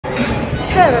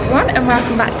Hello everyone and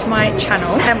welcome back to my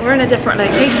channel. We're in a different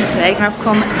location today and I've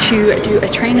come to do a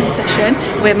training session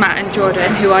with Matt and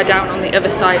Jordan, who are down on the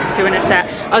other side doing a set.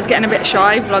 I was getting a bit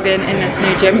shy vlogging in this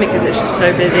new gym because it's just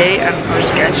so busy and I was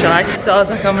just getting shy. So I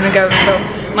was like, I'm gonna go and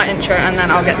film my intro and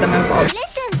then I'll get them involved.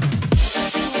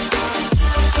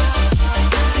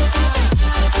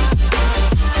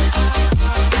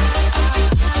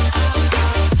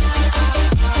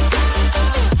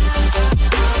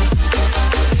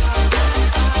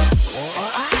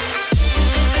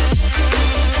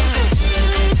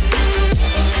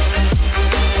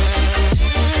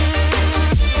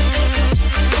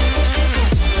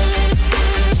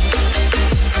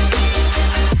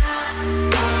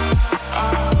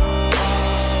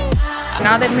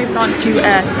 Now they've moved on to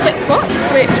split squats,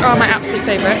 which are my absolute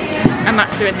favourite, and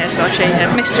Matt's doing his, so I'll show you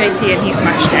him. Missed JP and he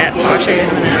smashed it, so I'll show you in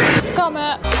a minute. Go on,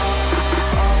 Matt.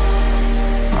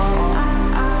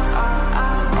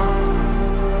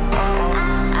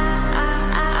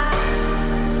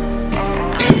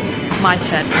 My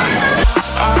turn.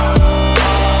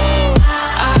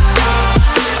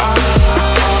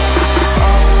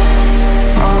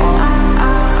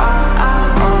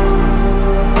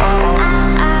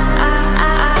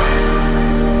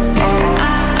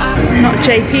 Not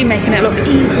JP making it look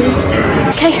easy.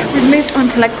 Okay, we've moved on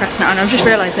to leg press now, and I've just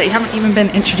realised that you haven't even been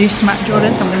introduced to Matt and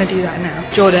Jordan, so I'm going to do that now.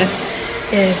 Jordan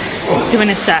is doing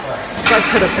a set. Got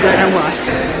his hood up, I don't know why.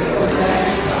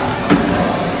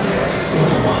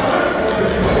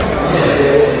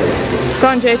 Go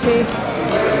on, JP.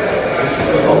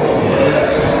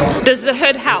 Does the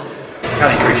hood help?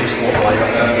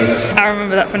 I'll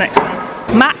remember that for next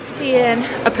time. Matt's being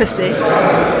a pussy.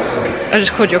 I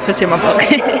just called you a pussy in my book.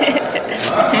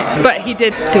 But he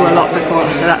did do a lot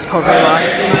before, so that's probably why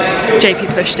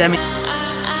JP pushed him.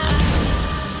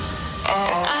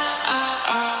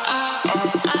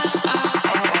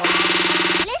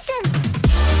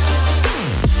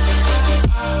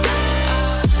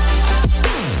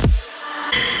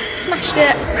 Smashed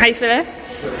it. How you feeling?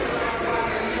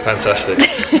 Fantastic.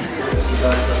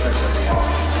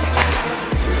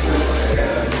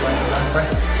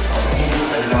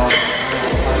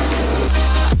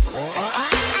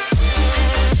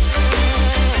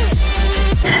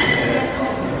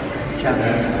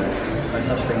 No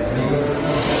such thing as me.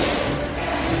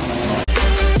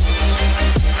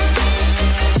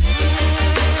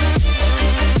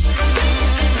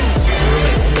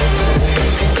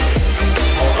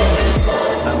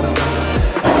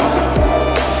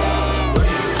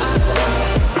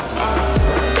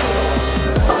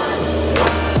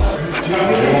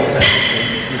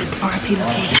 R.I.P.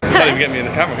 Lucky. Can't even get me in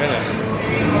the camera, can you?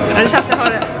 I just have to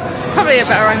hold it. Probably a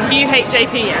better angle. Do you hate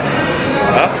JP yet?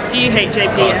 Huh? Do you hate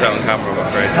JP Can't yet? say on camera, I'm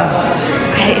afraid. I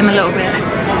hate him a little bit.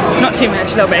 Not too much,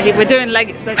 a little bit. We're doing leg,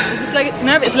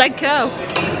 it's leg curl.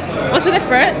 What's the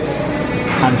difference?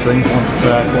 Hamstring on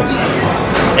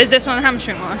quads. Is this one the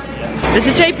hamstring one? This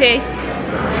is JP.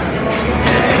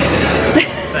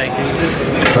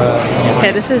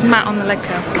 Okay, this is Matt on the leg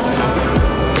curl.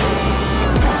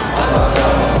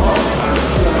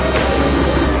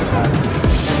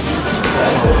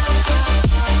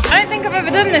 I don't think I've ever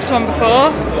done this one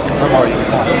before. Don't worry, you'll be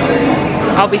fine.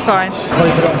 I'll be fine.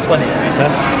 Probably put it on 20 to be fair.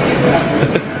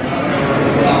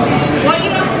 What are you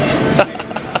doing?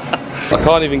 I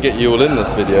can't even get you all in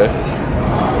this video.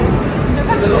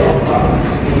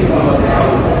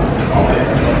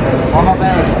 I'm up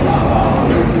there as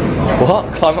well. What?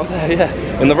 Climb up there,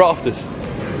 yeah. In the rafters. I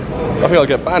think I'll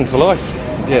get banned for life.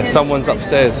 Yeah, someone's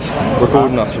upstairs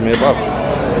recording us from here above.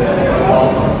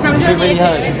 If it really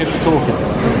hurts, you should be talking.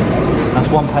 That's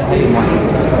one pain.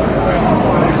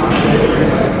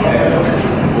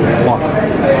 One.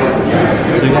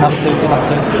 So you're another two, another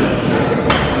two.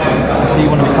 I see you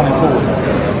want to be coming forward.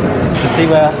 So see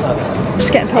where...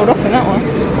 Just getting told off in that one.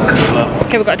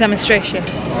 Okay, we've got a demonstration.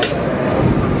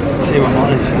 See what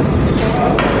not is.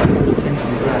 The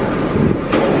tension's there.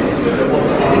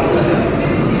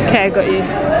 Okay, I got you.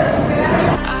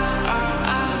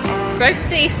 Both of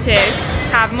these two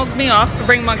have mugged me off for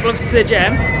bringing my gloves to the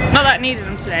gym. Not that I needed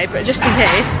them today, but just in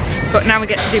case. But now we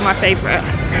get to do my favourite.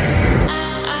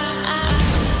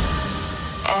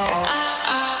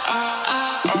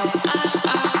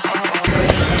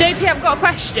 JP, I've got a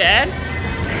question.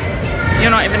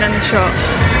 You're not even in the shot.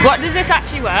 What does this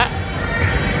actually work?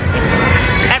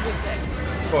 Everything.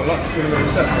 Well, Lux is going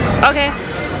to set. Okay.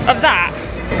 Of that?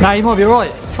 No, you might be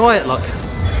right. Try it, Lux.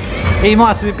 He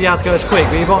might have to be able to go as quick,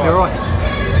 but you might be right.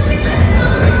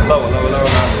 Lower, lower, lower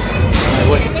handle.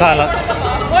 Play, Lux.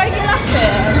 Why are you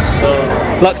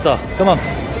laughing? Luxstar, come on. I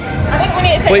think we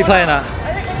need to take What are you playing at? I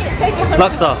think we need to take it.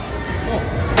 Luxstar.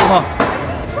 Come on.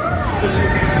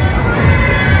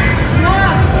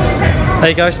 There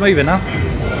you go, it's moving now.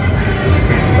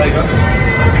 There you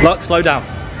go. Look, slow down.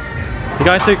 You're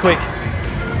going too quick.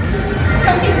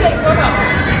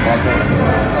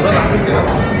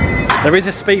 There is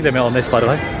a speed limit on this, by the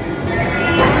way.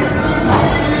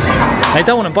 They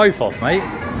don't want them both off, mate.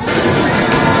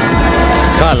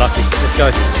 Kinda lucky. Let's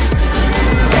go.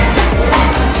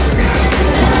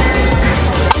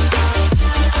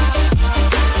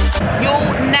 You'll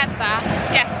never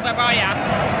guess where I am.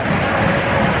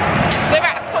 We're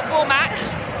at a football match,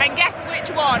 and guess which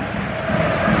one?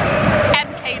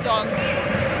 MK Dons.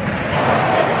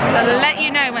 So to let you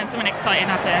know when something exciting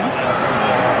happens,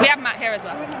 we have Matt here as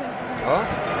well. Huh?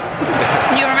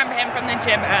 You remember him from the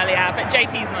gym earlier, but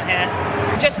JP's not here.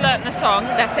 Just learnt the song,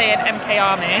 they're saying MK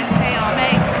Army. MK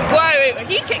Army. Whoa,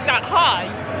 he kicked that high.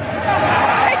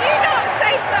 Can you not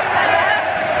say something that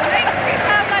makes me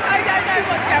sound like I don't know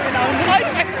what's going on?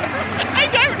 I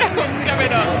don't know what's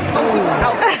going on.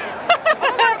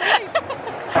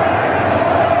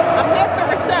 I'm here for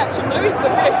research, I'm Louis for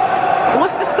me.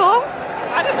 What's the score?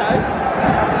 I don't know.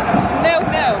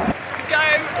 0-0. Go,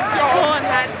 Go on,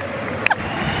 lads.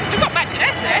 We've got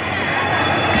Matchinette there.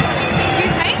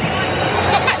 Excuse me?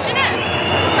 We've got Matchinette.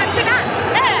 Matchinette?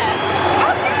 Yeah.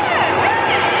 Oh,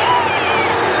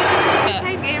 yeah.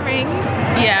 Same earrings.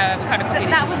 Yeah, we kind of copied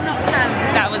That it. was not planned.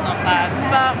 That was not bad.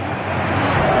 But,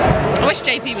 I wish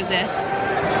JP was there.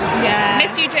 yeah.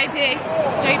 Miss you, JP.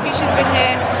 JP should have been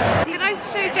here. Can I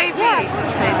show JP?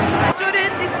 Yeah.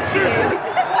 Jordan, this is you.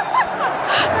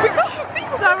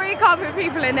 Sorry, can't put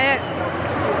people in it.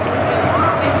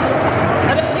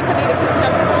 I don't think I need to put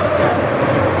someone else there.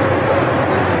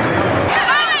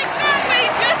 Oh my god, we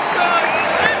just got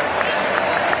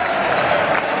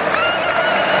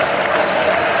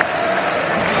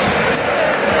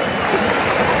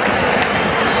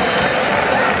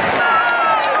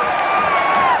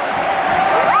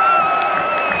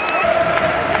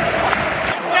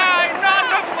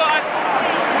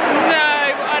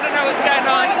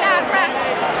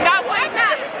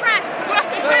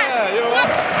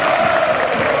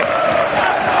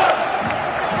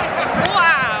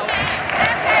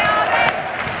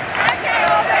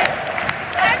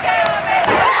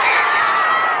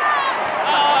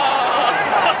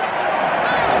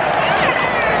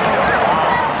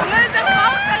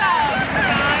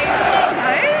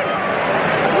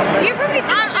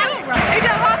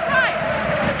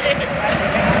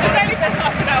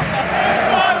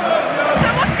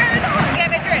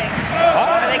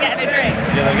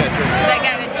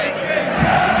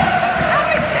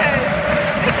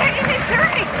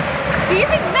Do you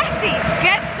think Messi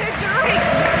gets a drink?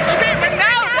 You think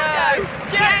Ronaldo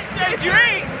gets a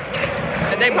drink?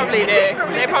 They probably do.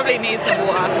 They probably need some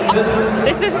water.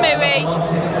 This is Mui. Oh,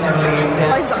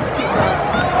 he's got a cute one.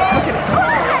 Look at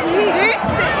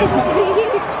it.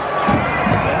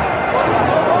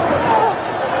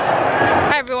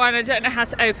 Hi everyone, I don't know how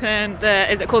to open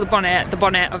the, is it called the bonnet? The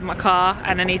bonnet of my car,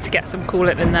 and I need to get some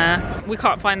coolant in there. We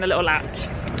can't find the little latch.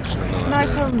 No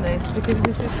problem this because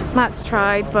this is Matt's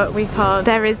tried but we can't.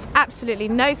 There is absolutely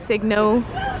no signal.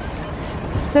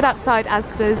 Stood outside as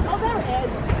there's.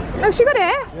 Oh, she got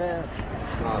it? Yeah.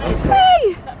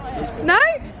 Hey! No?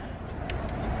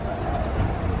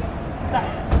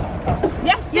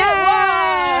 Yes,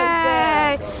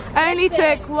 Yay! Only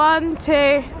took 1,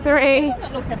 2, 3,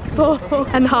 4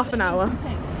 and half an hour.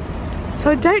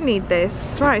 So I don't need this.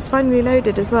 Right, it's finally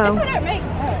loaded as well.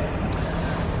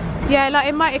 Yeah, like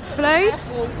it might explode.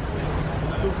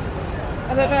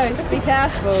 I don't know, be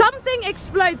careful. Something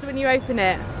explodes when you open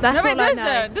it. That's No, all it I doesn't.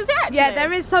 know. Does it actually? Yeah,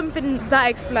 there is something that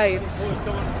explodes.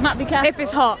 Matt, be careful. If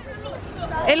it's hot.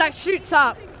 It like shoots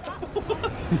up.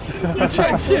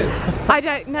 Shit. I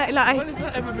don't know, like When has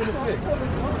that ever been a thing?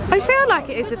 I feel like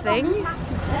it is a thing.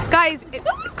 Guys,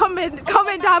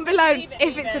 comment down below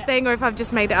if it's a thing or if I've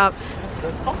just made it up.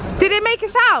 Did it make a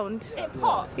sound? It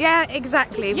popped. Yeah,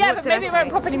 exactly. Yeah, What but did I maybe it won't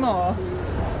say? pop anymore.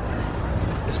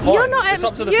 It's fine. You're not. It's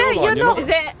up to the yeah, field line. you're not. Is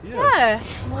it? Yeah.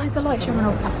 Why is the light showing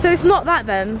up? So it's not that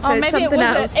then. So Oh, it's maybe it something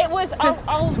wasn't. else. It was.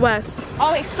 It's worse.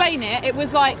 I'll explain it. It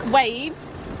was like waves.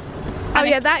 Oh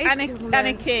yeah, that is and cool a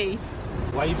then. key.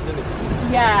 Waves in it.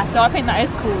 Yeah, so I think that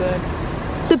is cool then.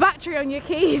 The battery on your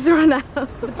keys run out.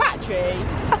 The battery.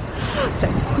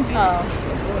 Oh.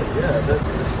 Yeah,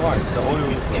 that's fine. The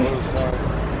oil's fine.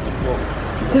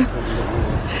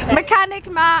 Mechanic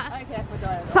Matt, Okay, if I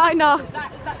die. sign off. Is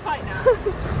that tight now?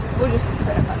 We'll just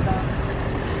put it back down.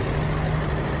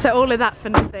 So all of that for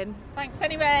nothing. Thanks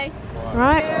anyway.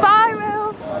 Right. Bye,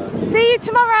 Will. See you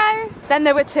tomorrow. Then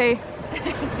there were 2.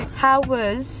 How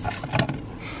was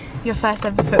your first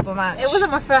ever football match? It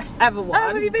wasn't my first ever one.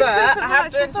 have you been to a football I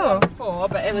have match been to one before,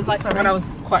 but it was like when I was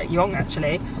quite young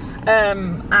actually.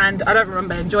 And I don't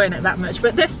remember enjoying it that much.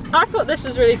 But I thought this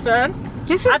was really fun.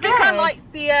 This was I think I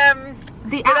liked the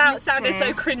without sounding so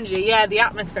atmosphere. cringy, yeah, the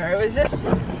atmosphere. It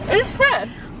was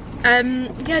fun.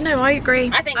 Yeah, no, I agree.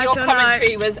 I think I your feel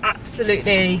commentary was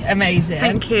absolutely amazing.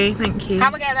 Thank you, thank you. How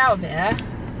am I getting out of here?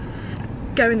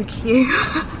 Go in the queue.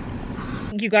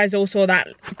 You guys all saw that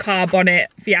car bonnet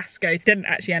fiasco. Didn't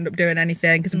actually end up doing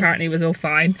anything because apparently it was all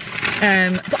fine.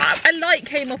 But a light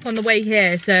came up on the way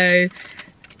here, so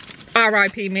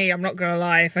RIP me, I'm not gonna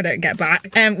lie if I don't get back.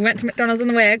 We went to McDonald's on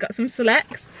the way, got some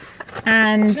selects,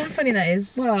 and Do you know how funny that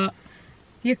is? what?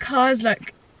 Your car's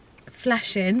like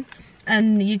flashing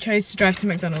and you chose to drive to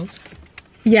McDonald's.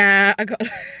 Yeah, I got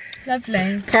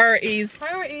Lovely. priorities.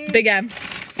 Priorities. Big M.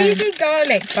 Easy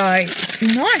garlic bites.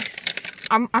 Nice.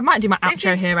 I might do my This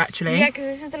outro is- here actually. Yeah, because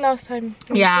this is the last time.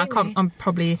 Yeah, I'm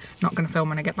probably not going to film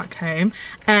when I get back home.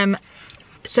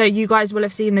 So you guys will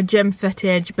have seen the gym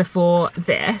footage before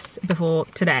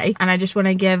today, and I just want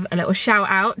to give a little shout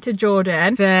out to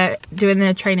Jordan for doing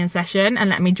the training session and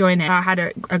letting me join it. I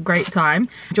had a great time.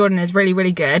 Jordan is really,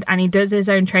 really good, and he does his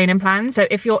own training plan. So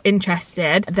if you're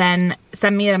interested, then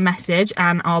send me a message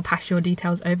and I'll pass your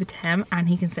details over to him, and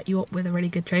he can set you up with a really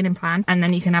good training plan, and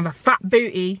then you can have a fat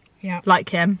booty like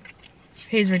him.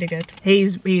 He's really good.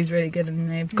 He's really good,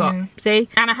 and they've got see.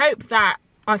 And I hope that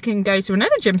I can go to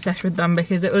another gym session with them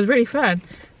because it was really fun.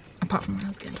 Apart from when I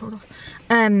was getting told off.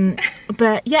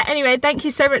 But yeah, anyway, thank you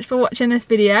so much for watching this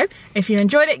video. If you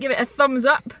enjoyed it, give it a thumbs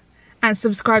up and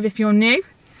subscribe if you're new.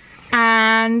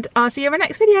 And I'll see you in my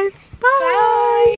next video. Bye.